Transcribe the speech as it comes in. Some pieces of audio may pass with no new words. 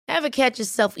Ever catch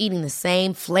yourself eating the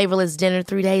same flavorless dinner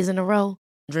 3 days in a row?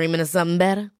 Dreaming of something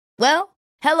better? Well,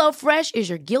 HelloFresh is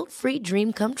your guilt-free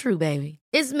dream come true, baby.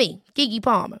 It's me, Keke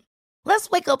Palmer. Let's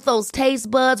wake up those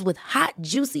taste buds with hot,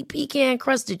 juicy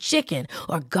pecan-crusted chicken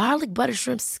or garlic butter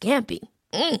shrimp scampi.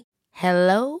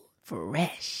 Hello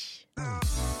Fresh.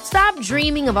 Stop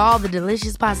dreaming of all the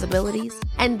delicious possibilities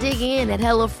and dig in at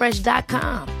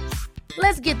HelloFresh.com.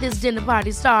 Let's get this dinner party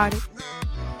started.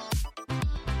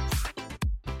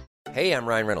 Hey, I'm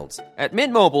Ryan Reynolds. At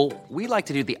Mint Mobile, we like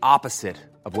to do the opposite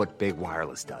of what Big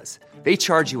Wireless does. They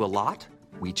charge you a lot,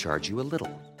 we charge you a little.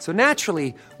 So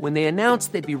naturally, when they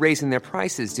announced they'd be raising their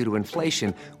prices due to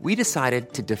inflation, we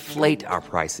decided to deflate our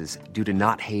prices due to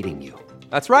not hating you.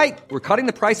 That's right. We're cutting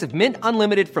the price of Mint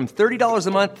Unlimited from $30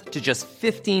 a month to just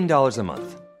 $15 a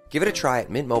month. Give it a try at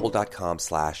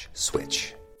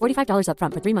mintmobile.com/switch. $45 up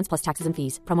front for 3 months plus taxes and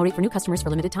fees. Promo rate for new customers for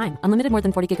limited time. Unlimited more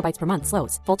than 40 gigabytes per month.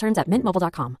 Slows full terms at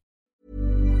mintmobile.com.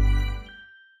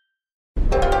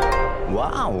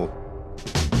 Wow.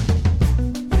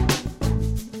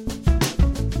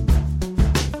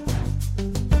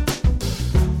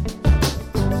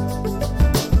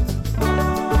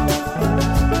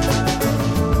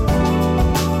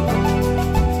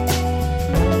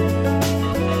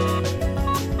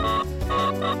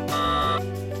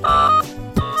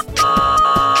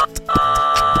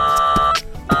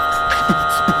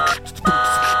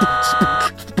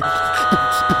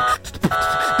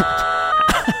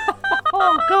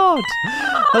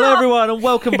 Hello everyone and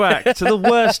welcome back to the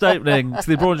worst opening to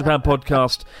the Abroad in Japan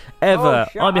podcast ever.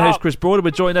 I'm your host Chris Broad and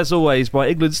we're joined as always by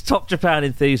England's top Japan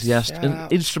enthusiast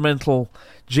and instrumental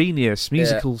genius,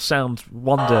 musical sound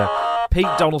wonder, Pete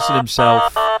Donaldson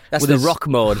himself. That's the rock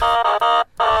mode.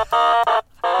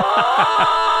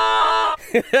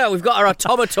 We've got our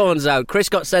automatones out. Chris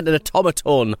got sent an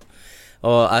automaton.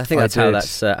 Or I think that's how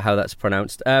that's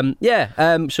pronounced. So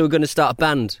we're going to start a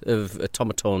band of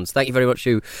automatons. Thank you very much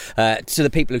to the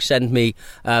people who send me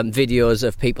videos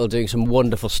of people doing some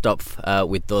wonderful stuff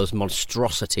with those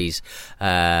monstrosities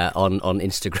on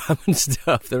Instagram and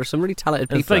stuff. There are some really talented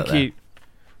people out there.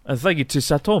 And thank you to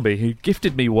Satomi, who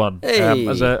gifted me one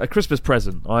as a Christmas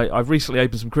present. I've recently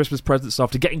opened some Christmas presents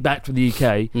after getting back from the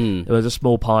UK. There was a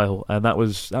small pile, and that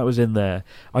was in there.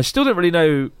 I still don't really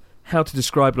know how to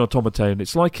describe an automaton.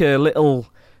 It's like a little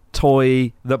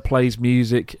toy that plays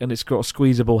music and it's got a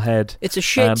squeezable head. It's a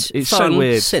shit it's fun so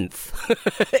weird. synth.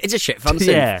 It's a shit fun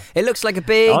synth. Yeah. It looks like a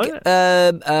big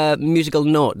musical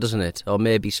note, doesn't it? Or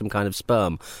maybe some kind of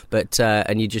sperm. But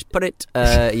and you just put it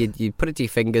you put it to your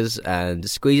fingers and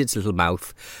squeeze its little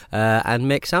mouth and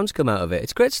make sounds come out of it.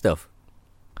 It's great stuff.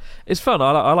 It's fun.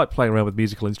 I like playing around with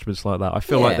musical instruments like that. I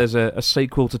feel like there's a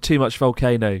sequel to Too Much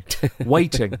Volcano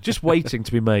waiting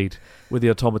to be made with the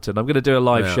automaton. I'm going to do a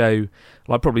live show,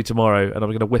 like probably tomorrow, and I'm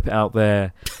going to whip it out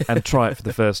there and try it for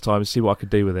the first time and see what I can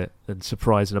do with it and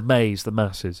surprise and amaze the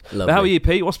masses. But how are you,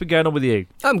 Pete? What's been going on with you?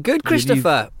 I'm good,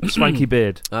 Christopher. Swanky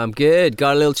beard. I'm good.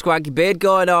 Got a little swanky beard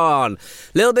going on.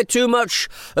 A little bit too much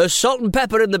salt and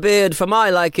pepper in the beard for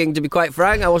my liking, to be quite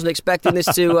frank. I wasn't expecting this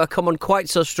to come on quite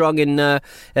so strong at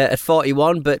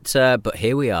 41, but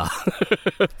here we are.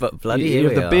 But bloody you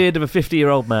have the beard of a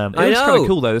 50-year-old man. It's kind of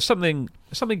cool though. There's something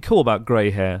cool about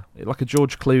grey hair, like a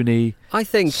George Clooney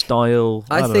style.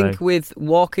 I think with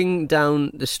walking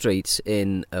down the streets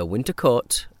in a winter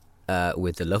coat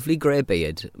with a lovely grey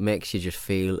beard makes you just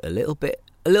feel a little bit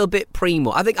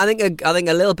primo. I think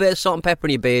a little bit of salt and pepper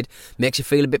in your beard makes you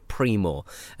feel a bit primo.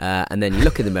 And then you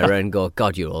look in the mirror and go,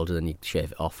 God, you're older, and you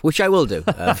shave it off, which I will do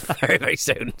very, very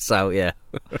soon. So, yeah.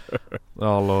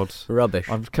 Oh, Lord. Rubbish.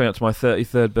 I'm coming up to my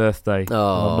 33rd birthday.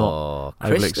 Oh, I'm not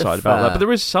overly excited about that. But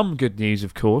there is some good news,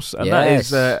 of course. And that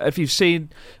is, if you've seen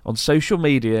on social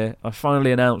media, I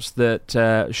finally announced that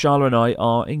Charla and I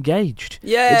are engaged.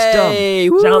 Yay! It's done.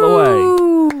 It's out of the way.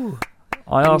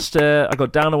 I asked her, I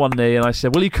got down on one knee and I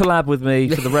said, will you collab with me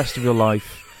for the rest of your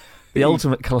life? The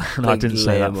ultimate collab. No, I didn't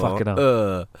say that, fucking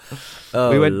up.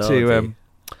 We went to,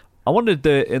 I wanted to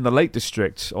do it in the Lake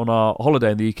District on our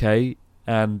holiday in the UK,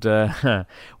 and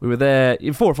we were there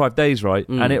in 4 or 5 days, right?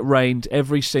 And it rained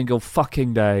every single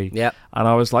fucking day. Yep. And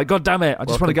I was like, God damn it, I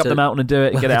just want to get up the mountain and do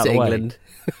it and get out of the England. way.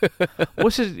 Well,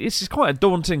 it's quite a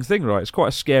daunting thing, right? It's quite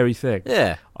a scary thing.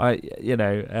 Yeah.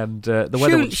 The weather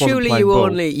wasn't surely playing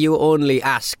ball. you only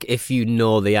ask if you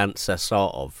know the answer,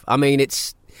 sort of. I mean,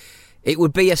 it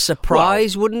would be a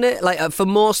surprise, wouldn't it? Like for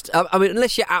most, I mean,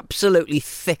 unless you're absolutely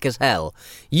thick as hell,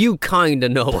 you kind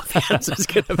of know what the answer's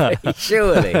going to be.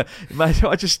 Surely,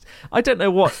 I don't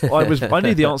know what I was. I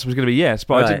knew the answer was going to be yes,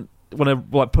 but when I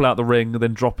like pull out the ring and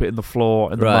then drop it in the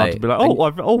floor and the mud and be like,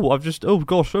 I've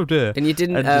gosh, oh dear. And you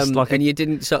didn't, you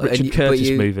didn't sort of Richard Curtis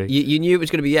movie. You knew it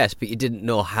was going to be yes, but you didn't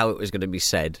know how it was going to be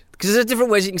said, because there's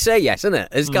different ways you can say yes, isn't it?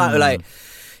 It's kind of like,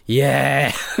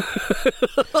 yeah.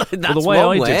 That's the way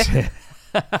one I way. did it.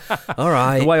 All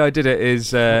right. The way I did it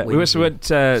is we went.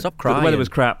 Stop crying. The weather was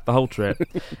crap the whole trip,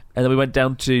 and then we went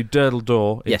down to Durdle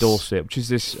Door in Dorset, which is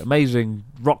this amazing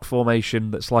rock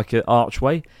formation that's like an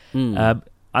archway. And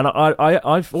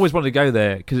I've always wanted to go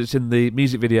there because it's in the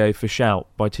music video for "Shout"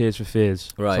 by Tears for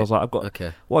Fears. Right. So I was like,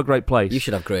 what a great place! You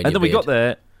should have grey. And then we got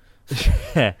there,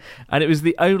 yeah, and it was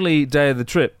the only day of the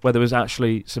trip where there was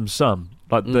actually some sun.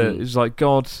 Like it was like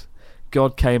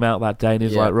God came out that day and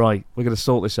he's like, right, we're going to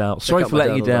sort this out. Sorry for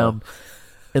letting you down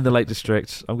in the Lake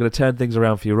District. I'm going to turn things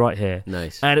around for you right here.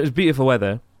 Nice. And it was beautiful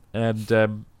weather. And I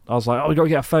was like, we've got to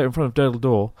get a photo in front of Durdle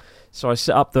Door. So I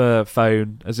set up the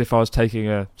phone as if I was taking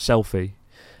a selfie.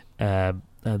 And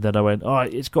then I went, all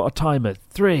right, it's got a timer.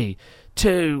 3,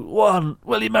 2, 1,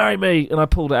 will you marry me? And I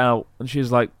pulled it out. And she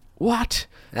was like, what?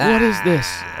 What is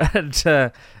this?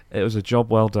 And it was a job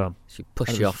well done. She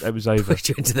pushed you off. It was over. Pushed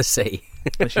you into the sea.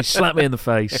 And she slapped me in the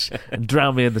face and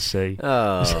drowned me in the sea.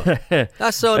 Oh,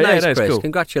 that's so nice, Chris. Cool.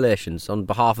 Congratulations on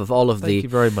behalf of all of Thank you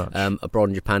very much. Abroad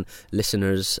in Japan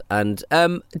listeners. And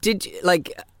did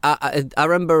I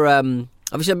remember?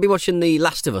 Obviously, I've been watching The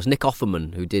Last of Us. Nick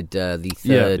Offerman, who did the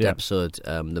third episode,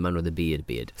 the man with the beard,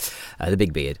 the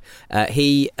big beard.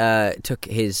 He took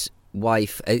his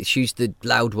wife, she's the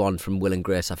loud one from Will and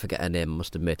Grace, I forget her name, I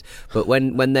must admit, but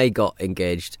when they got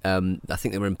engaged, I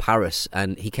think they were in Paris,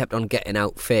 and he kept on getting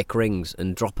out fake rings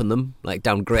and dropping them like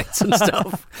down grates and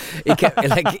stuff. He kept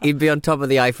he'd be on top of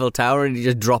the Eiffel Tower and he'd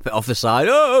just drop it off the side.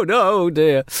 Oh no,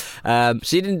 dear. So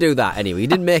he didn't do that anyway. He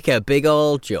didn't make a big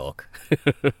old joke.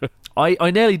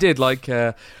 I nearly did.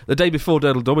 The day before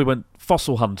Durdle Door, we went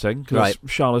fossil hunting because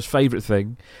that's Charlotte's favourite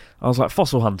thing. I was like,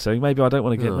 fossil hunting? Maybe I don't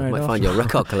want to get married. Might find your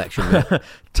record collection there.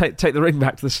 take the ring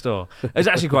back to the store. It's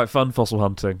actually quite fun, fossil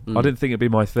hunting. I didn't think it'd be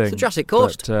my thing. It's the Jurassic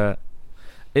Coast. But,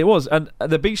 it was. And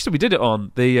the beach that we did it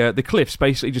on, the cliffs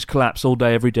basically just collapse all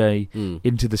day, every day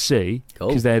into the sea.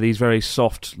 Because they're these very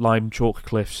soft lime chalk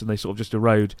cliffs and they sort of just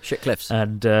erode. Shit cliffs.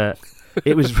 And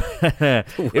it was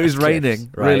it was raining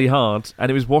really hard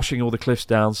and it was washing all the cliffs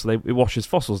down, so it washes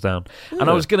fossils down. And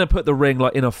I was going to put the ring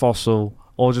in a fossil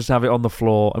or just have it on the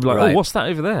floor and be like, oh, what's that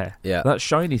over there? Yeah. That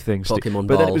shiny thing. Pokemon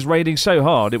but ball. then it was raining so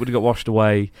hard, it would have got washed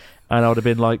away and I would have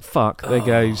been like, fuck, there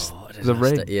goes the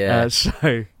ring. Yeah.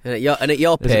 And at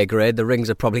your pay grade, the rings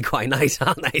are probably quite nice,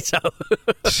 aren't they? So,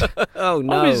 oh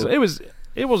no.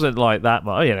 It wasn't like that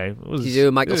much, you know. It was, did you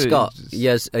do Michael Scott?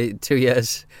 Yes, 2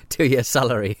 years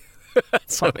salary.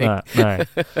 Fuck that,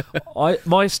 no.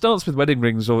 My stance with wedding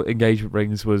rings or engagement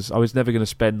rings was I was never going to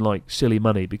spend silly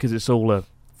money because it's all a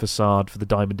facade for the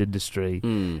diamond industry.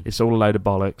 It's all a load of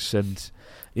bollocks, and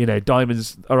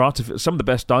diamonds are some of the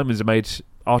best diamonds are made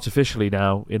artificially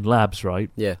now in labs,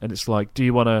 right? Yeah. And it's like, do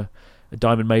you want a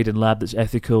diamond made in lab that's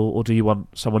ethical, or do you want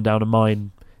someone down a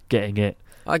mine getting it?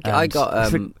 I got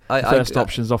first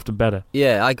option's often better.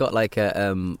 Yeah, I got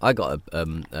a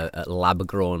lab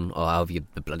grown, or however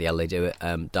the bloody hell they do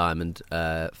it, diamond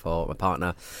for my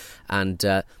partner, and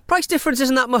price difference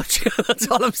isn't that much. That's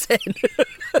all I'm saying.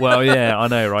 Well, yeah, I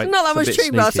know, right? It's not that much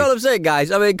cheaper. That's all I'm saying, guys.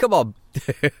 I mean, come on.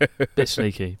 bit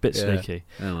sneaky.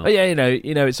 Oh. But yeah,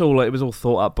 it was all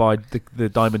thought up by the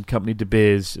diamond company De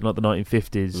Beers in the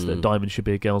 1950s that diamond should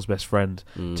be a girl's best friend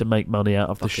to make money out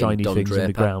of the shiny Don things Draper. in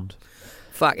the ground.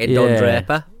 Fucking Don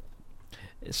Draper.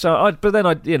 So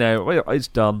it's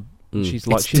done. She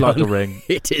liked the ring.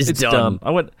 It's done.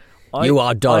 You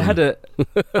are done. I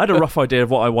had a rough idea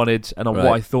of what I wanted and what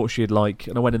I thought she'd like,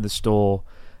 and I went in the store,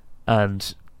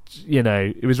 and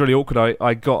it was really awkward.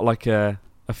 I got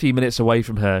a few minutes away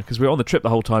from her because we were on the trip the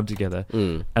whole time together,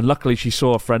 and luckily she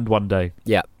saw a friend one day.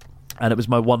 Yeah. And it was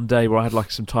my one day where I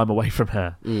had some time away from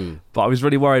her. But I was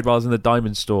really worried while I was in the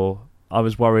diamond store. I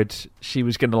was worried she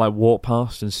was going to walk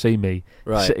past and see me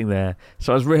sitting there.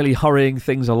 So I was really hurrying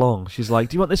things along. She's like,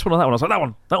 do you want this one or that one? I was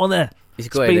like, that one there. He's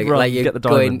going, you're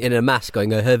going in a mask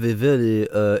going, I have a very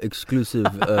exclusive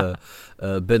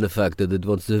benefactor that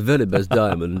wants the very best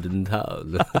diamond in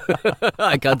town.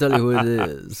 I can't tell you who it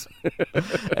is.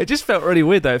 It just felt really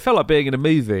weird, though. It felt like being in a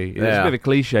movie. It's a bit of a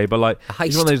cliche, but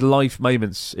it's one of those life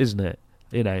moments, isn't it?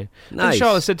 Nice. And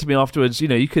Charlotte said to me afterwards,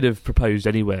 you could have proposed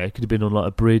anywhere. It could have been on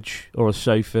a bridge or a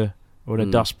sofa or in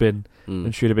a dustbin,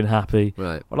 and she'd have been happy.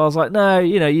 Right. But I was like, no,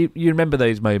 you remember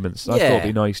those moments. I thought it'd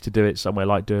be nice to do it somewhere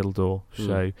like Durdle Door.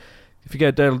 So if you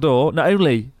go to Durdle Door, not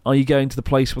only are you going to the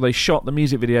place where they shot the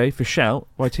music video for Shout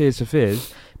by Tears for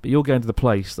Fears, but you're going to the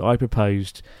place that I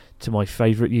proposed to my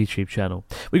favourite YouTube channel.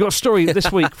 We got a story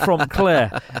this week from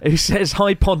Claire, who says,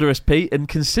 "Hi, Ponderous Pete and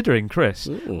Considering Chris."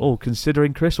 Oh,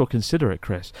 Considering Chris or Considerate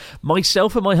Chris.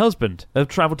 "Myself and my husband have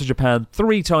travelled to Japan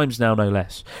 3 times now, no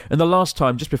less. And the last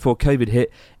time, just before COVID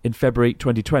hit in February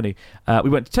 2020, we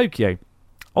went to Tokyo.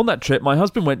 On that trip, my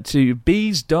husband went to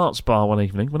B's Darts Bar one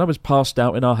evening when I was passed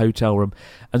out in our hotel room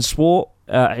and swore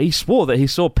that he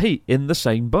saw Pete in the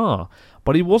same bar.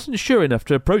 But he wasn't sure enough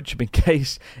to approach him in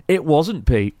case it wasn't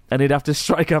Pete, and he'd have to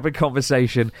strike up a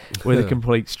conversation with a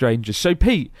complete stranger. So,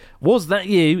 Pete, was that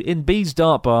you in B's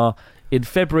Dart Bar in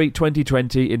February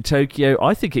 2020 in Tokyo?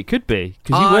 I think it could be,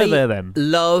 because you were there then.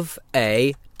 Love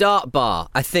a dart bar.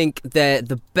 I think they're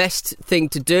the best thing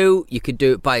to do. You could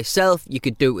do it by yourself. You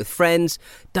could do it with friends.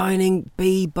 Dining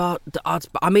B bar, darts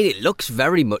bar. I mean, it looks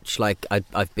very much like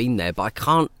I've been there, but I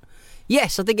can't.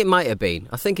 Yes, I think it might have been.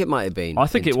 I think it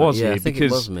was you,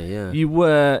 because it was me, yeah. You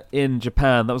were in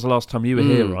Japan. That was the last time you were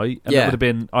here, right? And that would have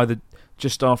been either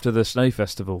just after the Snow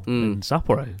Festival in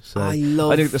Sapporo. So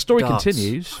I think the story darts.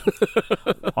 continues.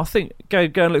 I think go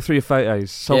and look through your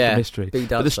photos, solve the mystery.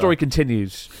 But the story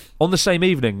continues. On the same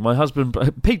evening, my husband,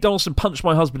 Pete Donaldson, punched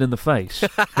my husband in the face.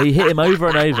 He hit him over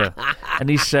and over, and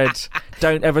he said,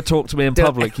 "Don't ever talk to me in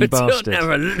public, you bastard. Don't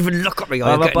ever look at me.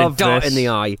 I'm getting a dart in the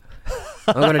eye.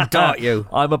 I'm going to dart you."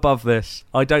 I'm above this.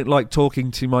 I don't like talking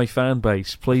to my fan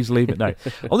base. Please leave it now.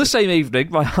 On the same evening,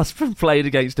 my husband played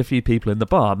against a few people in the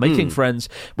bar, making friends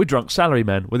with drunk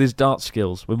salarymen with his dart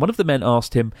skills, when one of the men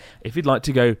asked him if he'd like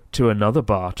to go to another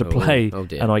bar to play,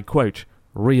 and I quote,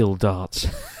 "real darts."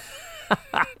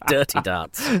 Dirty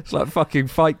darts. It's like fucking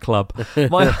Fight Club.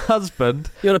 My husband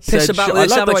You want to piss about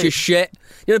this amateur shit?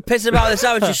 You want to piss about this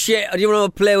amateur shit? Or do you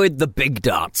want to play with the big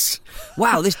darts?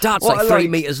 Wow, this dart's like 3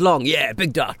 metres long. Yeah,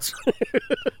 big darts.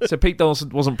 So Pete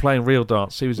Donaldson wasn't playing real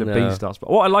darts, he was at B's Darts. But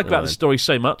what I like about the story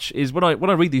so much is when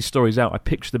I read these stories out, I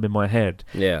picture them in my head.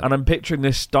 Yeah. And I'm picturing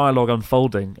this dialogue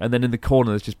unfolding, and then in the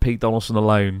corner there's just Pete Donaldson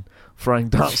alone throwing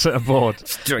darts at a board.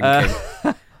 Drinking.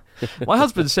 My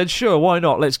husband said, "Sure, why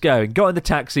not? Let's go." And got in the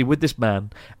taxi with this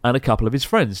man and a couple of his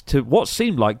friends to what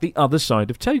seemed like the other side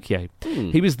of Tokyo.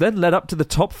 He was then led up to the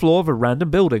top floor of a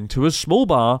random building to a small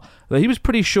bar that he was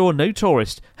pretty sure no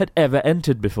tourist had ever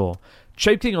entered before.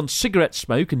 Choking on cigarette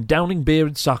smoke and downing beer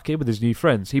and sake with his new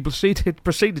friends, he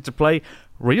proceeded to play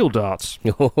real darts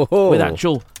with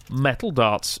actual metal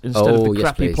darts instead of the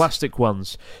crappy plastic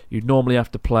ones you'd normally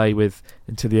have to play with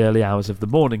into the early hours of the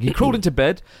morning. He crawled into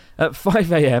bed at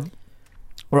 5 a.m,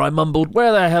 where I mumbled,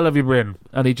 "Where the hell have you been?"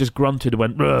 And he just grunted and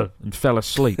went, "Rrr," and fell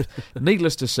asleep.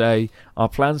 Needless to say, our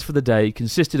plans for the day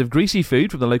consisted of greasy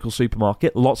food from the local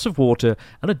supermarket, lots of water,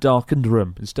 and a darkened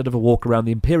room, instead of a walk around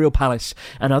the Imperial Palace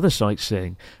and other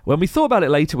sightseeing. When we thought about it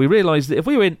later, we realised that if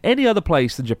we were in any other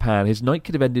place than Japan, his night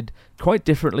could have ended quite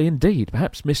differently indeed,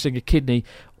 perhaps missing a kidney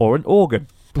or an organ.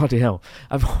 Bloody hell.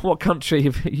 What country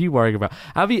are you worrying about?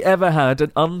 Have you ever had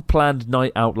an unplanned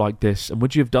night out like this? And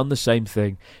would you have done the same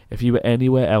thing if you were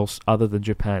anywhere else other than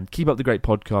Japan? Keep up the great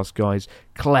podcast, guys.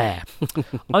 Claire.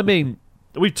 I mean,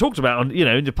 we've talked about,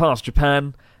 in the past,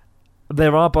 Japan,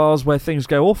 there are bars where things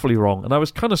go awfully wrong. And I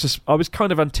was kind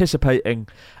of anticipating,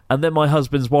 and then my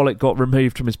husband's wallet got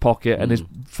removed from his pocket and his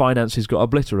finances got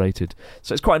obliterated.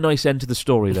 So it's quite a nice end to the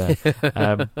story there.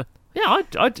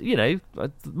 Yeah,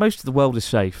 most of the world is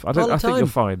safe. I think you're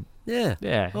fine.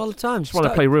 Yeah, all the time. Just want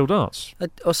to play real darts.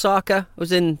 At Osaka, I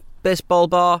was in baseball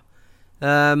bar.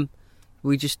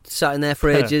 We just sat in there for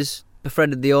ages.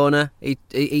 Befriended the owner.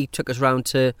 He took us round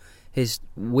to his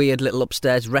weird little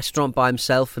upstairs restaurant by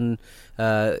himself, and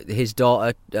his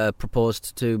daughter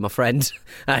proposed to my friend,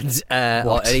 and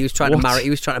he was trying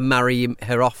to marry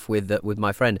her off with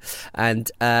my friend, and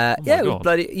it was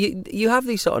bloody. You have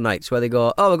these sort of nights where they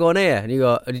go, "Oh, we're going here," and you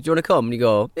go, "Do you want to come?" And you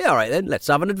go, "Yeah, all right then, let's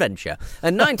have an adventure."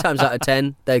 And 9 times out of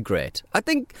 10, they're great. I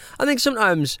think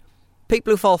sometimes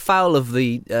people who fall foul of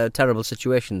the terrible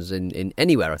situations in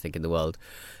anywhere, I think, in the world,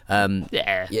 are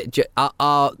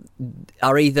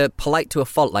either polite to a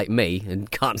fault like me and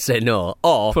can't say no,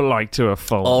 or polite to a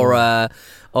fault,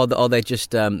 or they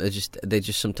just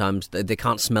sometimes they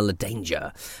can't smell the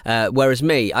danger. Whereas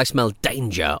me, I smell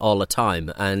danger all the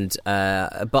time, and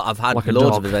but I've had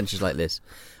loads of adventures like this.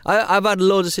 I've had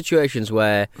loads of situations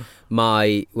where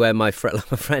my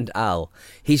friend Al,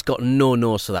 he's got no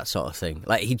nose for that sort of thing.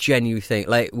 Like, he genuinely think,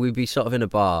 like, we'd be sort of in a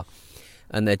bar,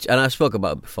 and I've spoken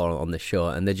about it before on this show,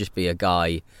 and there'd just be a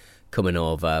guy coming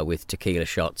over with tequila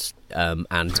shots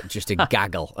and just a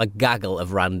gaggle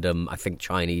of random, I think,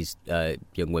 Chinese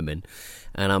young women,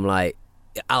 and I'm like,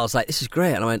 Al's like, "This is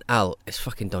great," and I went, "Al, it's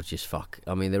fucking dodgy as fuck.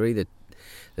 I mean, they're either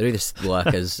They're either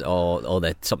workers or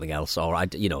they're something else, or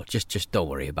just don't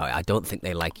worry about it. I don't think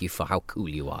they like you for how cool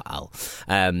you are, Al.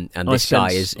 And this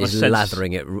guy is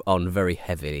lathering it on very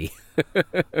heavily.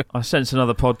 I sense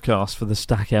another podcast for the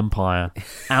Stack Empire.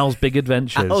 Al's Big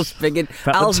Adventures.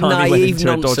 Al's naive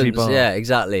nonsense. Yeah,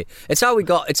 exactly. It's how we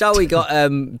got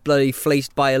bloody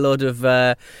fleeced by a load of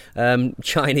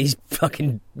Chinese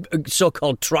fucking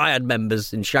so-called triad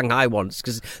members in Shanghai once,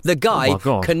 because the guy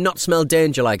cannot smell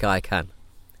danger like I can.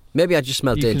 Maybe I just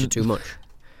smell danger too much.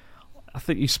 I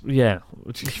think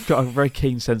you've got a very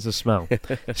keen sense of smell.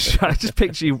 I just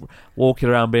picture you walking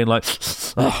around being like,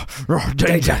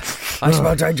 danger. I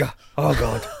smell danger. Oh,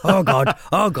 God. Oh, God.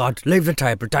 Oh, God. Leave the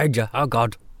table. Danger. Oh,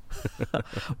 God.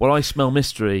 Well, I smell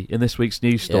mystery in this week's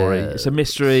news story. Yeah. It's a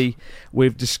mystery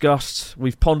we've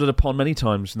pondered upon many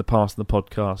times in the past in the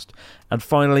podcast, and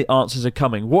finally answers are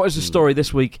coming. What is the story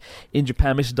this week in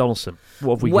Japan, Mr. Donaldson?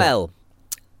 What have we got? Well,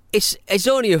 it's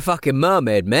only a fucking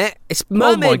mermaid, mate. It's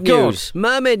mermaid news.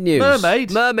 Mermaid news.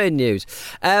 Mermaid news.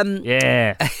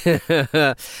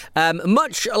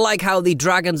 Much like how the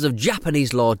dragons of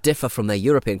Japanese lore differ from their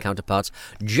European counterparts,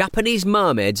 Japanese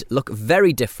mermaids look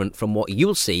very different from what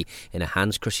you'll see in a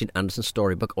Hans Christian Andersen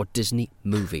storybook or Disney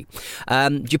movie.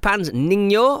 Japan's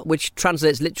ningyo, which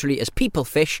translates literally as people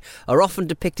fish, are often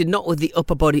depicted not with the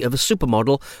upper body of a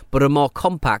supermodel, but a more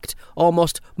compact,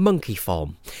 almost monkey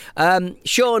form.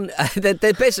 Sean, they're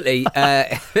basically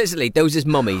there was this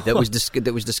mummy that was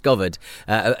discovered,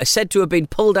 said to have been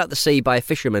pulled out the sea by a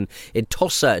fisherman in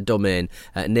Tosa domain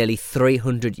nearly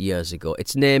 300 years ago.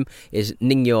 Its name is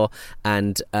Ningyo,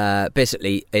 and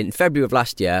basically in February of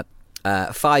last year,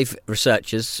 5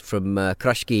 researchers from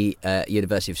Kurashiki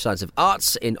University of Science of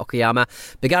Arts in Okayama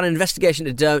began an investigation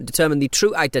to determine the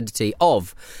true identity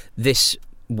of this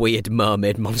weird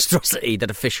mermaid monstrosity that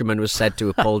a fisherman was said to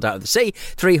have pulled out of the sea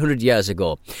 300 years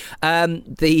ago.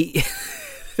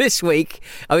 This week,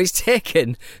 it's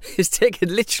taken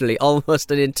literally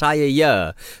almost an entire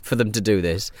year for them to do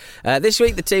this. This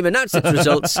week, the team announced its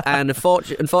results, and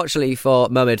unfortunately for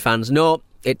mermaid fans, no,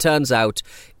 it turns out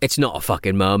it's not a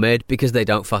fucking mermaid, because they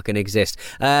don't fucking exist.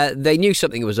 They knew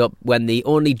something was up when the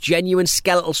only genuine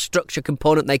skeletal structure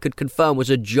component they could confirm was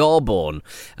a jawbone,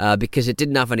 because it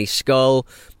didn't have any skull,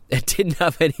 it didn't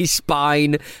have any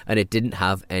spine, and it didn't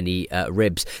have any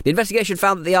ribs. The investigation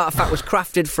found that the artefact was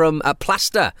crafted from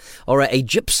plaster, or a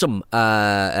gypsum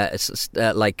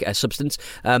substance,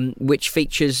 which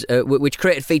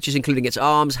created features including its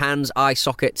arms, hands, eye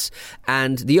sockets,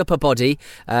 and the upper body,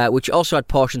 which also had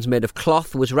portions made of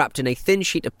cloth, was wrapped in a thin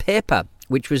sheet of paper,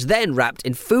 which was then wrapped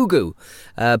in fugu,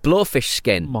 blowfish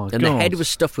skin. The head was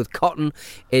stuffed with cotton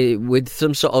with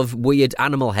some sort of weird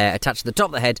animal hair attached to the top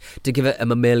of the head to give it a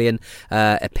mammalian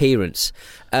appearance.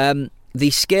 The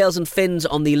scales and fins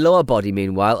on the lower body,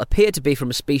 meanwhile, appear to be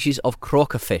from a species of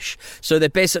croakerfish. So they're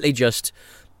basically just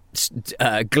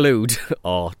glued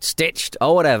or stitched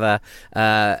or whatever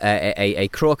a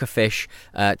croakerfish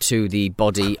to the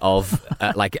body of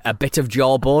like a bit of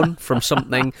jawbone from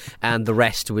something, and the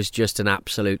rest was just an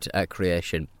absolute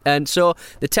creation. And so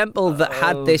the temple that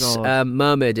had this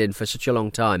mermaid in for such a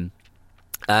long time,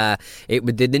 the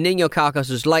Ningyo carcass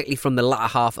was likely from the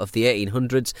latter half of the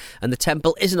 1800s, and the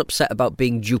temple isn't upset about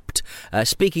being duped.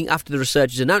 Speaking after the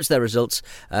researchers announced their results,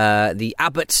 the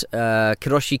abbot,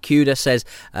 Kiroshi Kyuda, says,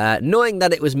 knowing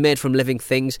that it was made from living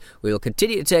things, we will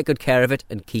continue to take good care of it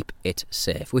and keep it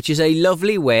safe, which is a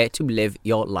lovely way to live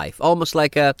your life. Almost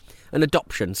like an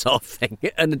adoption sort of thing.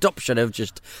 An adoption of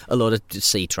just a load of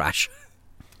sea trash.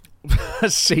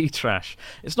 Sea trash.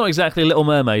 It's not exactly Little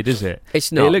Mermaid, is it?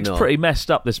 It's not. It looks pretty messed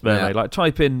up, this mermaid. Yeah. Like,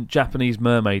 type in Japanese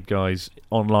mermaid guys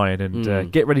online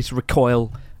and get ready to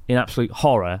recoil in absolute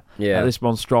horror at this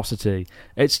monstrosity.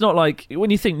 It's not like,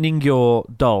 when you think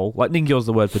Ningyo doll, like Ningyo's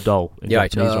the word for doll in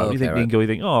Japanese, right? When you think Ningyo, you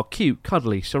think, oh, cute,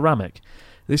 cuddly, ceramic.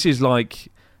 This is like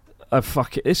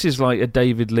this is like a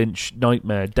David Lynch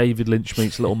nightmare. David Lynch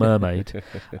meets Little Mermaid.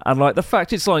 And like the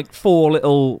fact it's like four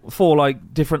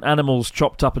like different animals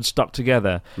chopped up and stuck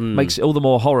together makes it all the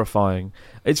more horrifying.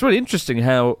 It's really interesting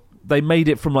how they made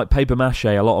it from like paper mache,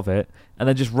 a lot of it, and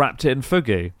then just wrapped it in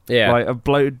fugu. Yeah. Like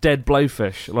a dead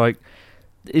blowfish. Like,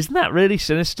 isn't that really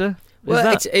sinister?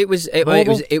 Well, it was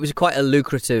quite a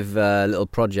lucrative little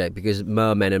project, because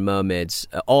mermen and mermaids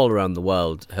all around the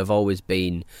world have always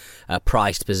been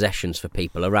prized possessions for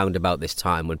people around about this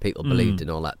time, when people believed in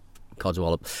all that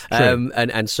codswallop.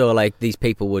 And so like these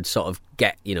people would sort of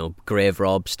get, grave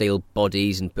rob, steal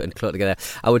bodies and clutter together.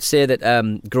 I would say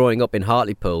that growing up in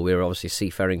Hartlepool, we were obviously a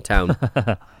seafaring town.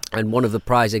 And one of the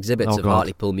prize exhibits of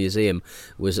Hartlepool Museum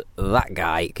was that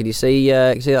guy. Can you see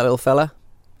that little fella?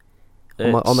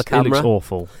 on the camera. It looks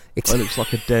awful. It looks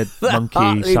like a dead monkey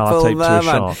sellotape to a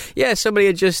shark. Yeah, somebody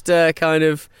had just kind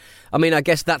of... I mean, I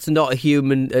guess that's not a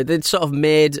human... they'd sort of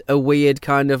made a weird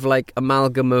kind of like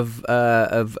amalgam of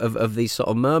these sort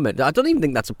of mermaids. I don't even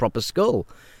think that's a proper skull.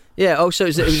 Yeah. So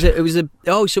it was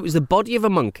the body of a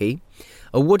monkey,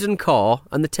 a wooden core,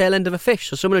 and the tail end of a fish.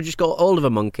 So someone had just got hold of a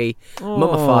monkey,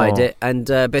 mummified it, and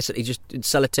basically just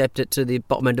sellotaped it to the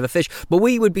bottom end of a fish. But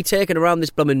we would be taken around this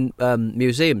blooming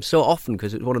museum so often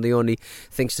because it was one of the only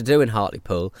things to do in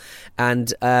Hartlepool.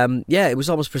 And it was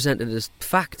almost presented as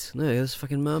fact. No, it was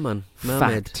fucking mermaid.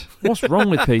 Fact. What's wrong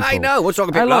with people? I know. What's wrong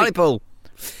with people in Hartlepool?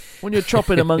 When you're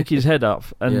chopping a monkey's head up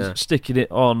and sticking it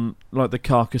on like the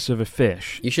carcass of a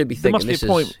fish, you should be thinking this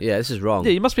is wrong. Yeah,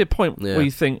 you must be a point where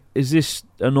you think, is this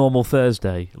a normal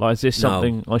Thursday? Like, is this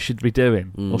something I should be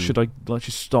doing, or should I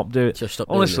just stop doing it? Just stop.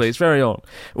 Honestly, it's very odd.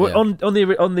 Yeah. On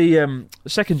the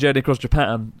second journey across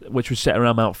Japan, which was set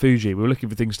around Mount Fuji, we were looking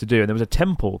for things to do, and there was a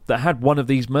temple that had one of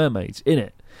these mermaids in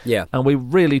it. Yeah, and we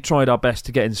really tried our best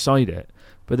to get inside it,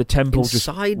 but the temple just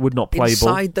would not play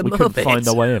ball. We couldn't find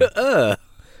our way in.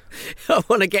 I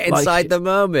want to get inside the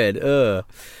mermaid. What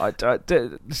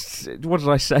did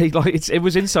I say? Like it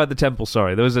was inside the temple.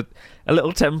 Sorry, there was a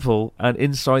little temple, and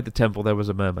inside the temple there was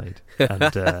a mermaid,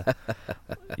 and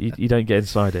you don't get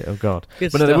inside it. Oh God!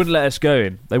 But no, they wouldn't let us go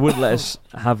in. They wouldn't let us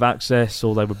have access,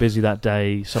 or they were busy that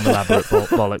day. Some elaborate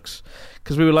bollocks.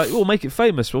 Because we were like, we'll make it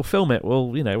famous. We'll film it.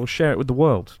 We'll share it with the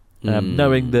world.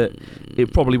 Knowing that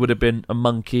it probably would have been a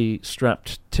monkey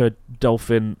strapped to a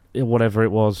dolphin, whatever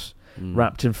it was.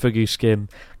 Wrapped in fugu skin.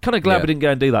 Kind of glad we didn't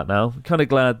go and do that now. Kind of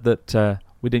glad that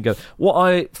we didn't go. What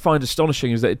I find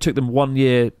astonishing is that it took them 1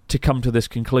 year to come to this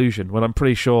conclusion, when I'm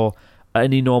pretty sure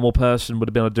any normal person would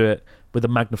have been able to do it with a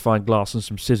magnifying glass and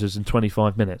some scissors in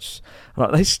 25 minutes.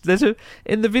 Like, there's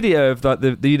in the video of like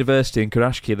the university in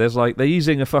Kurashiki, they're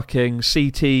using a fucking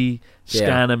CT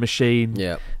scanner machine.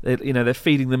 Yeah, they're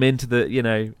feeding them into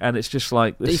the and it's just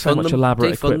like there's so much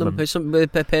elaborate equipment.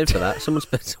 They paid for that. Someone's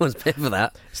paid for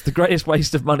that. It's the greatest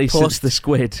waste of money since the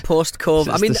squid.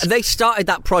 Post-COVID. I mean, they started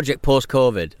that project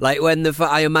post-COVID. Like when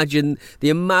I imagine the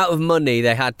amount of money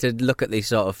they had to look at these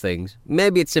sort of things.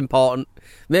 Maybe it's important.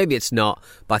 Maybe it's not,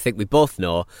 but I think we both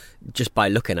know, just by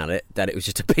looking at it, that it was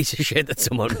just a piece of shit that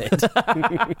someone made.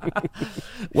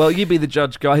 Well, you be the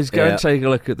judge, guys. Go and take a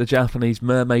look at the Japanese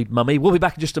mermaid mummy. We'll be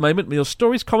back in just a moment with your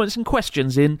stories, comments and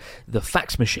questions in The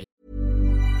Fax Machine.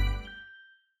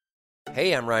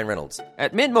 Hey, I'm Ryan Reynolds.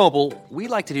 At Mint Mobile, we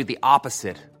like to do the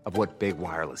opposite of what Big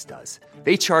Wireless does.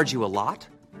 They charge you a lot.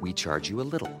 We charge you a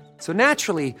little. So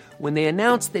naturally, when they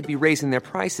announced they'd be raising their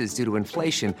prices due to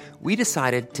inflation, we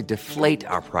decided to deflate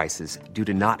our prices due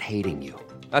to not hating you.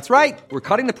 That's right. We're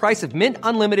cutting the price of Mint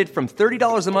Unlimited from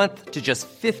 $30 a month to just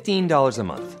 $15 a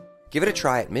month. Give it a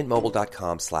try at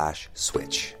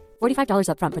mintmobile.com/switch. $45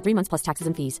 up front for 3 months plus taxes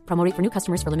and fees. Promo rate for new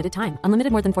customers for limited time.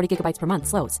 Unlimited more than 40 gigabytes per month.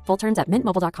 Slows full terms at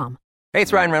mintmobile.com. Hey,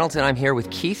 it's Ryan Reynolds, and I'm here with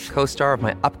Keith, co-star of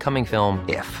my upcoming film,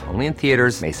 If, only in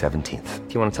theaters May 17th.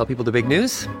 Do you want to tell people the big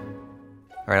news?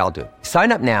 All right, I'll do it.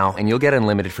 Sign up now and you'll get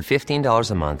unlimited for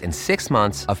 $15 a month and 6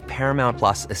 months of Paramount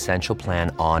Plus Essential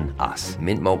Plan on us.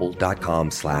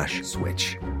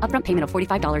 MintMobile.com/switch. Upfront payment of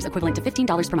 $45 equivalent to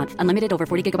 $15 per month. Unlimited over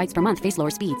 40 gigabytes per month. Face lower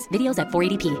speeds. Videos at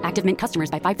 480p. Active Mint customers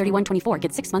by 531.24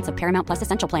 get 6 months of Paramount Plus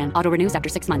Essential Plan. Auto renews after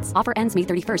 6 months. Offer ends May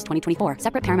 31st, 2024.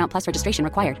 Separate Paramount Plus registration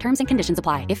required. Terms and conditions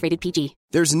apply if rated PG.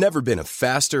 There's never been a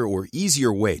faster or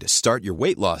easier way to start your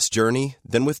weight loss journey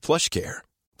than with PlushCare.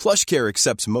 PlushCare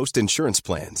accepts most insurance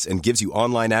plans and gives you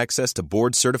online access to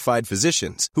board-certified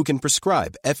physicians who can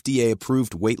prescribe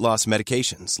FDA-approved weight loss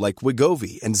medications like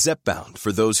Wegovy and Zepbound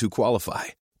for those who qualify.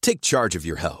 Take charge of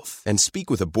your health and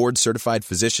speak with a board-certified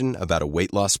physician about a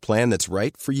weight loss plan that's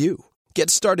right for you.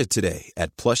 Get started today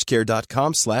at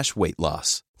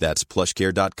plushcare.com/weightloss. That's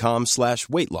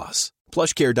plushcare.com/weightloss.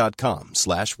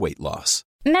 plushcare.com/weightloss.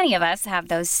 Many of us have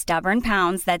those stubborn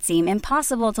pounds that seem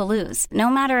impossible to lose,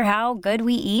 no matter how good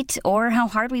we eat or how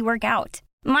hard we work out.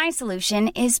 My solution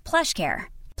is PlushCare.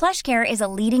 PlushCare is a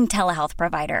leading telehealth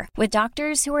provider with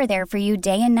doctors who are there for you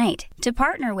day and night to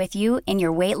partner with you in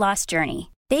your weight loss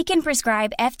journey. They can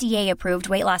prescribe FDA-approved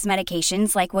weight loss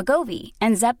medications like Wegovy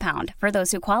and Zepbound for those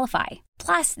who qualify.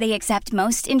 Plus, they accept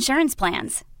most insurance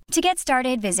plans. To get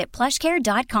started, visit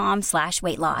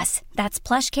plushcare.com/weightloss. That's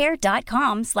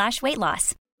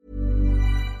plushcare.com/weightloss.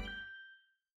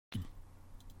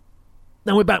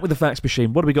 And we're back with the Fax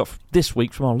Machine. What do we got this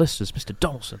week from our listeners, Mr.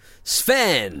 Donaldson?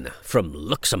 Sven from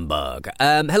Luxembourg.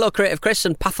 Hello, Creative Chris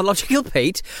and Pathological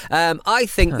Pete. I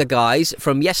think the guys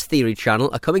from Yes Theory channel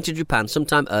are coming to Japan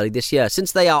sometime early this year.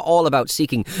 Since they are all about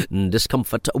seeking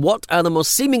discomfort, what are the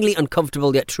most seemingly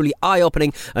uncomfortable yet truly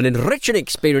eye-opening and enriching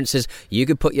experiences you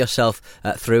could put yourself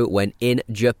through when in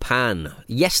Japan?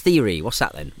 Yes Theory. What's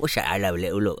that then? What's that? Hello,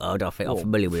 little look. I don't think I'm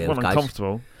familiar with those guys.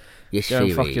 Uncomfortable. Yes, go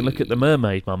and fucking look at the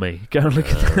mermaid, mummy. Go and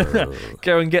look at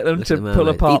go and get them to pull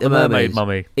apart the mermaid,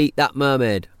 mummy. Eat that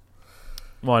mermaid.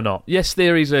 Why not? Yes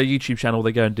Theory's a YouTube channel.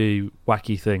 They go and do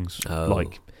wacky things,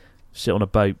 like sit on a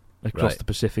boat across the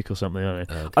Pacific or something. I don't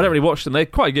know. Okay. I don't really watch them. They're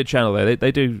quite a good channel though.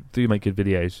 They do make good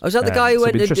videos. Oh, is that the guy who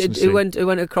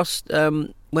went across,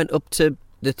 went up to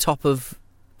the top of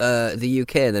the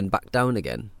UK and then back down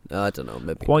again? I don't know.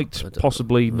 Maybe quite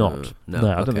possibly not. No,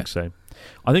 I don't think so.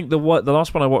 I think the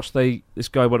last one I watched, this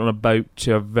guy went on a boat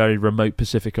to a very remote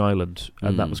Pacific island,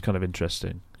 and that was kind of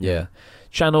interesting. Yeah.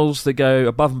 Channels that go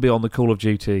above and beyond the Call of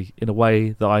Duty in a way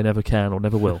that I never can or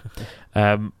never will.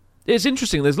 It's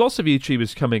interesting. There's lots of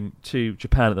YouTubers coming to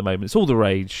Japan at the moment. It's all the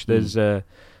rage. There's,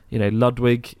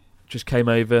 Ludwig just came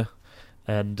over,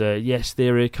 and Yes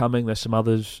Theory are coming. There's some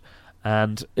others,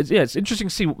 and it's interesting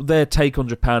to see their take on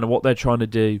Japan and what they're trying to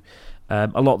do.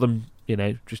 A lot of them,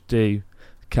 just do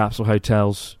capsule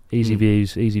hotels, easy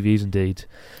views indeed.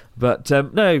 But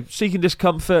no, seeking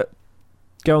discomfort,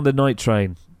 go on the night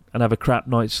train and have a crap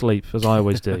night's sleep, as I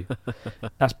always do.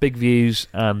 That's big views,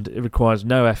 and it requires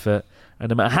no effort. And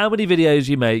no matter how many videos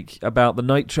you make about the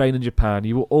night train in Japan,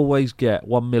 you will always get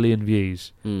 1 million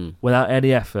views without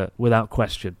any effort, without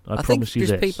question. I promise you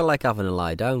this. I think people like having a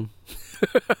lie down.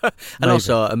 And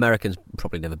also, Americans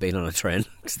probably never been on a train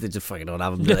because they just fucking don't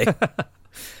have them, do they?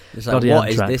 It's like, what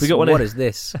is this? What is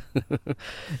this?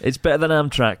 It's better than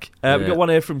Amtrak. We've got one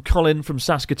here from Colin from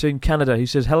Saskatoon, Canada, who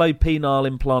says, "Hello, penile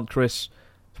implant, Chris."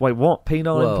 Wait, what?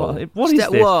 Penile implant? What is this?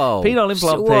 Whoa. Penile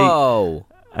implant, Pete.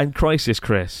 And Crisis,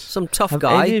 Chris. Some tough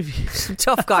guy. Some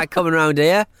tough guy coming around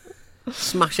here,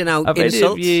 smashing out insults. Have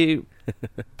any of you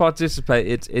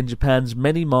participated in Japan's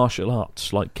many martial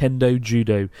arts like kendo,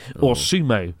 judo, or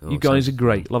sumo? You guys are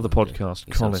great. Love the podcast,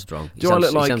 Colin. Strong. Do I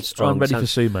look like I'm ready for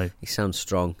sumo? He sounds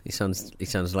strong. He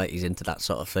sounds like he's into that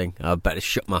sort of thing. I better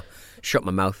shut my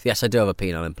mouth. Yes, I do have a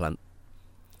penile implant.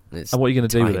 And what are you going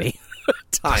to do with it?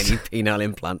 Tiny penile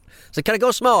implant. So can I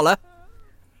go smaller?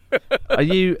 Are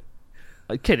you?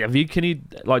 Can you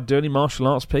like do any martial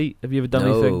arts, Pete? Have you ever done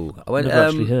anything? I've never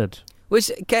actually heard. Was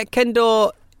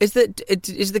kendo? Is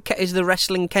the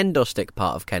wrestling kendo stick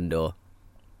part of kendo?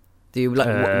 Do you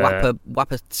like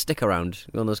whap a stick around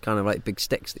on those kind of like big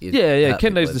sticks that you? Yeah.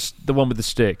 Kendo's the one with the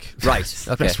stick. Right.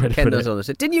 Okay. Kendo's on the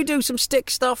stick. Didn't you do some stick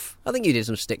stuff? I think you did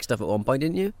some stick stuff at one point,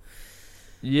 didn't you?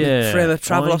 Yeah. Frame of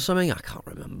Travel or something? I can't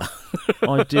remember.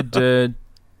 I did.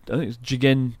 I think it's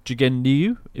Jigen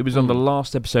Ryu. It was on the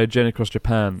last episode, Journey Across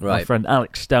Japan. Right. My friend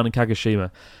Alex down in Kagoshima,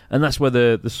 and that's where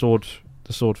the sword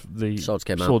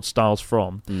styles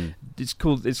from.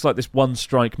 It's like this one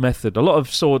strike method. A lot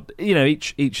of sword,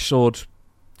 each sword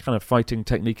kind of fighting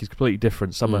technique is completely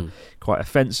different. Some are quite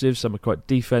offensive, some are quite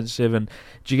defensive, and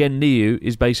Jigen Ryu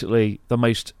is basically the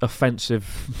most offensive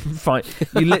fight.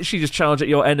 You literally just charge at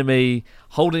your enemy,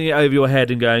 holding it over your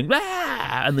head and going,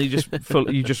 "Ah!" and then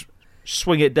you just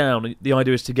swing it down. The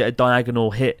idea is to get a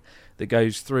diagonal hit that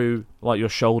goes through like your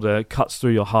shoulder, cuts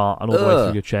through your heart and all the way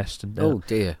through your chest. And oh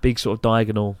dear, big sort of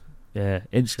diagonal,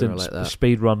 instant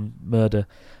speed run murder.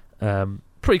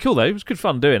 Pretty cool though. It was good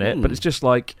fun doing it, but it's just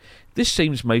like this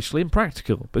seems mostly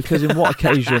impractical because in what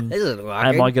occasion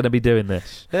am I going to be doing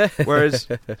this? Whereas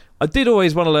I did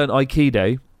always want to learn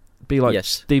Aikido, be like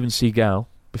Steven Seagal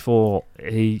before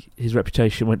his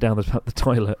reputation went down the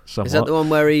toilet somewhat. Is that the one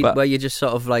where you just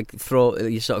sort of like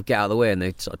you sort of get out of the way and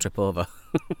they sort of trip over?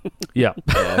 Yeah.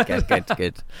 Okay,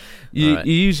 good. You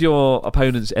use your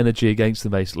opponent's energy against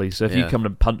them basically. So if you come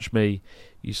and punch me,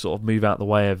 you sort of move out the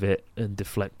way of it and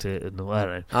deflect it, and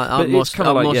I don't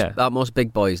know. Most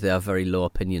big boys, they have very low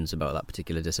opinions about that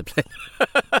particular discipline.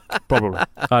 Probably.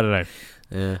 I don't know.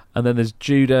 Yeah. And then there's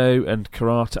judo and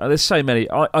karate. There's so many.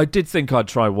 I did think I'd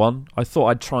try one. I thought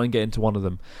I'd try and get into one of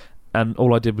them, and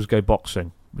all I did was go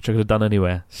boxing, which I could have done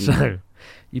anywhere. So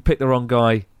you picked the wrong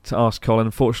guy to ask Colin.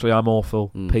 Unfortunately, I'm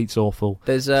awful. Pete's awful.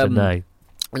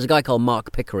 There's a guy called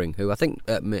Mark Pickering who I think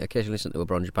may occasionally listen to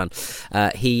Abroad Japan.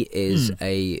 He is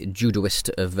a judoist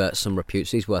of some repute,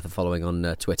 so he's worth a following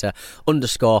on Twitter.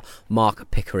 _Mark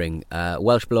Pickering,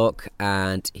 Welsh bloke,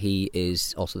 and he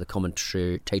is also the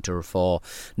commentator for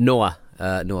Noah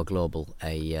Global,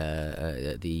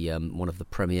 one of the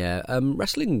premier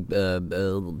wrestling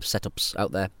setups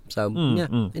out there. So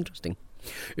interesting.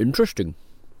 Interesting.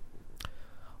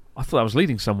 I thought I was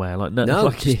leading somewhere. Like no,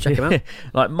 like, just check them out.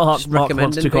 Like Mark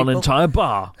once took on an entire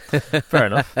bar. Fair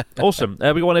enough. Awesome. We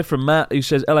got one here from Matt who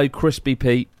says, "Hello, Crispy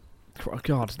Pete."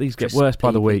 God, these get worse by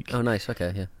the week. Oh, nice.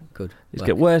 Okay, yeah, good. These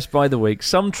get worse by the week.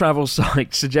 Some travel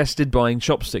sites suggested buying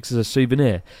chopsticks as a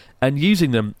souvenir and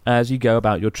using them as you go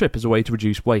about your trip as a way to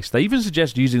reduce waste. They even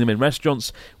suggest using them in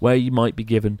restaurants where you might be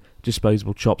given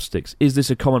disposable chopsticks. Is this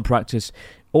a common practice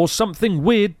or something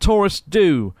weird tourists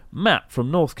do? Matt from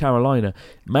North Carolina.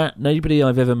 Matt, nobody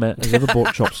I've ever met has ever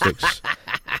bought chopsticks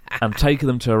and taken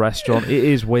them to a restaurant. It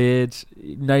is weird.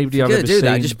 Nobody I've ever seen.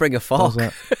 That, just bring a fork.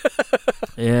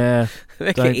 Yeah.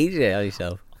 Make it easier on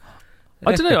yourself.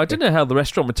 I don't know how the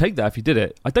restaurant would take that if you did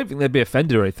it. I don't think they'd be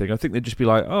offended or anything. I think they'd just be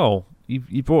like, "Oh,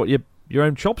 you brought your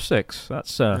own chopsticks.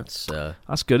 That's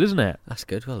good, isn't it?" That's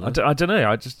good. Well, I don't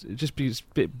know. It'd just be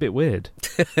a bit weird.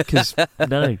 Because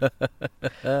no,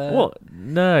 what?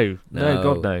 No,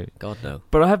 God no.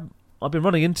 But I've been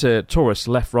running into tourists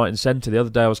left, right, and centre. The other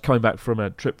day, I was coming back from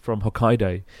a trip from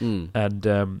Hokkaido, and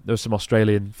there were some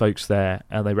Australian folks there,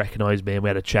 and they recognised me, and we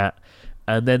had a chat.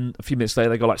 And then a few minutes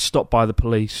later, they got stopped by the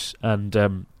police,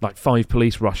 and 5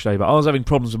 police rushed over. I was having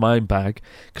problems with my own bag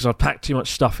because I'd packed too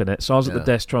much stuff in it. So I was at the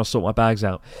desk trying to sort my bags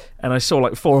out, and I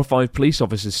saw 4 or 5 police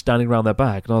officers standing around their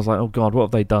bag, and I was like, "Oh God, what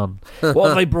have they done? What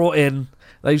have they brought in?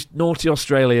 Those naughty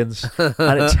Australians!"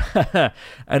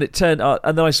 And it turned out,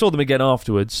 and then I saw them again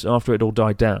afterwards, after it all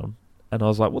died down, and I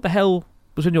was like, "What the hell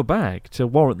was in your bag to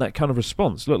warrant that kind of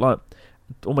response? It looked like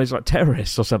almost like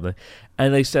terrorists or something."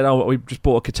 And they said, "Oh, we just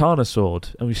bought a katana sword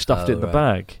and we stuffed it in the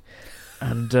bag."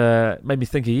 And made me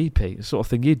think of you, Pete, the sort of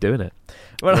thing you'd do, innit?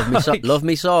 Love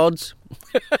me swords.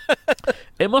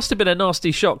 It must have been a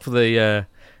nasty shock for the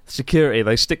security.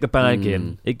 They stick the bag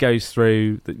in, it goes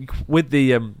through with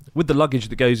the luggage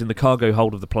that goes in the cargo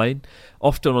hold of the plane.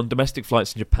 Often on domestic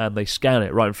flights in Japan, they scan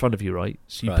it right in front of you, right?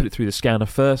 So you put it through the scanner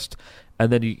first,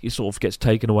 and then it sort of gets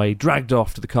taken away, dragged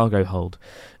off to the cargo hold.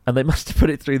 And they must have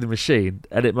put it through the machine,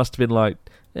 and it must have been like,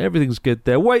 "Everything's good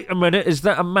there. Wait a minute, is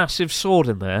that a massive sword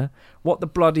in there? What the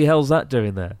bloody hell's that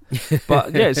doing there?"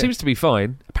 But yeah, it seems to be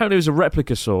fine. Apparently it was a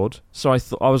replica sword, so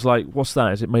I was like, "What's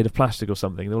that? Is it made of plastic or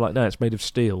something?" They were like, "No, it's made of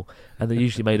steel, and they're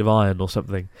usually made of iron or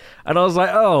something." And I was like,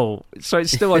 "Oh, so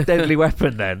it's still a deadly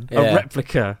weapon then? A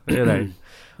replica, you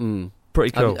know?"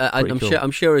 Pretty cool.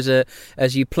 I'm sure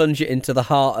as you plunge it into the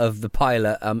heart of the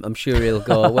pilot, I'm sure he'll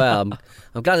go, "Well,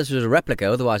 I'm glad this was a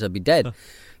replica, otherwise I'd be dead."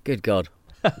 Good God.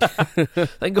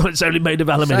 Thank God it's only made of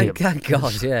aluminium. Thank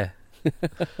God, yeah.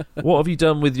 What have you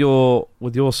done with your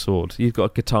sword? You've got a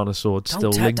katana sword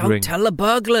lingering. Don't tell the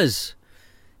burglars.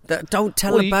 Don't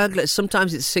tell the burglars.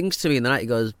 Sometimes it sings to me in the night. It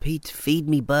goes, "Pete, feed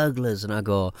me burglars," and I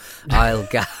go, I'll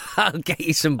get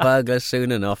you some burglars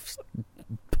soon enough.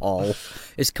 Paul.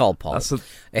 It's called Paul. That's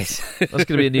going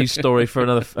to be a news story for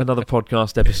another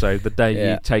podcast episode. The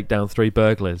day you take down 3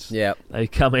 burglars. Yeah. They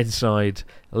come inside.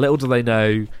 Little do they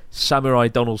know, Samurai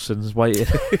Donaldson's waiting.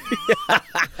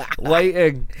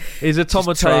 Waiting. He's a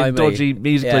automaton, dodgy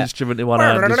musical instrument in one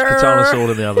hand, his katana sword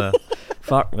in the other.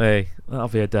 Fuck me. That'll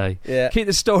be a day. Yeah. Keep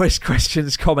the stories,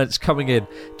 questions, comments coming in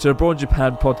to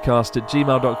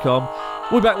abroadjapanpodcast@gmail.com.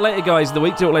 We'll be back later, guys, in the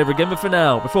week to do it all over again. But for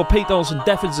now, before Pete Donaldson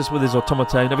deafens us with his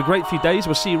automaton, have a great few days.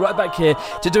 We'll see you right back here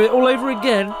to do it all over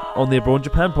again on the Abroad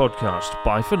Japan podcast.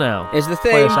 Bye for now. Here's the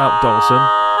thing. Play us out, Donaldson.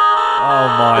 Oh,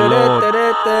 my Lord.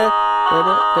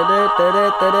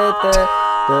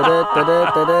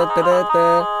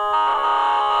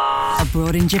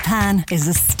 Abroad in Japan is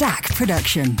a Stack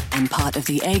production and part of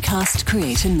the Acast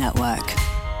Creator Network.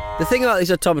 The thing about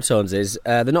these automatons is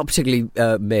they're not particularly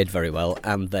made very well,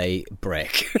 and they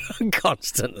break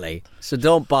constantly. So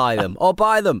don't buy them. Or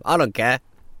buy them. I don't care.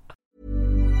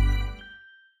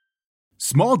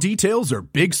 Small details are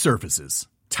big surfaces.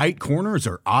 Tight corners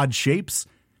are odd shapes.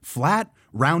 Flat,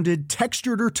 rounded,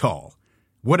 textured, or tall.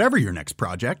 Whatever your next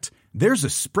project, there's a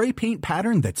spray paint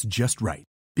pattern that's just right.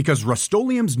 Because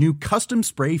Rust-Oleum's new Custom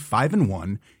Spray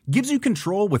 5-in-1 gives you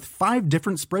control with 5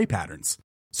 different spray patterns.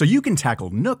 So you can tackle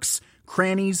nooks,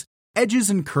 crannies, edges,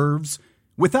 and curves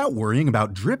without worrying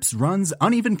about drips, runs,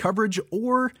 uneven coverage,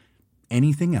 or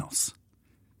anything else.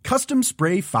 Custom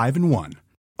Spray 5-in-1.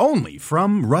 Only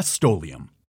from Rust-Oleum.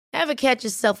 Ever catch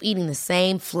yourself eating the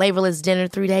same flavorless dinner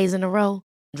 3 days in a row?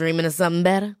 Dreaming of something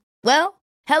better? Well,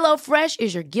 HelloFresh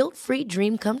is your guilt-free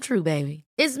dream come true, baby.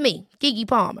 It's me, Keke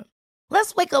Palmer.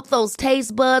 Let's wake up those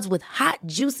taste buds with hot,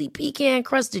 juicy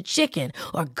pecan-crusted chicken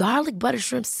or garlic butter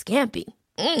shrimp scampi.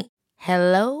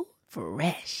 Hello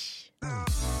Fresh.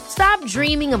 Stop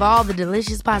dreaming of all the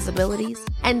delicious possibilities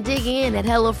and dig in at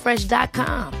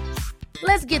HelloFresh.com.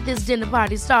 Let's get this dinner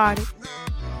party started.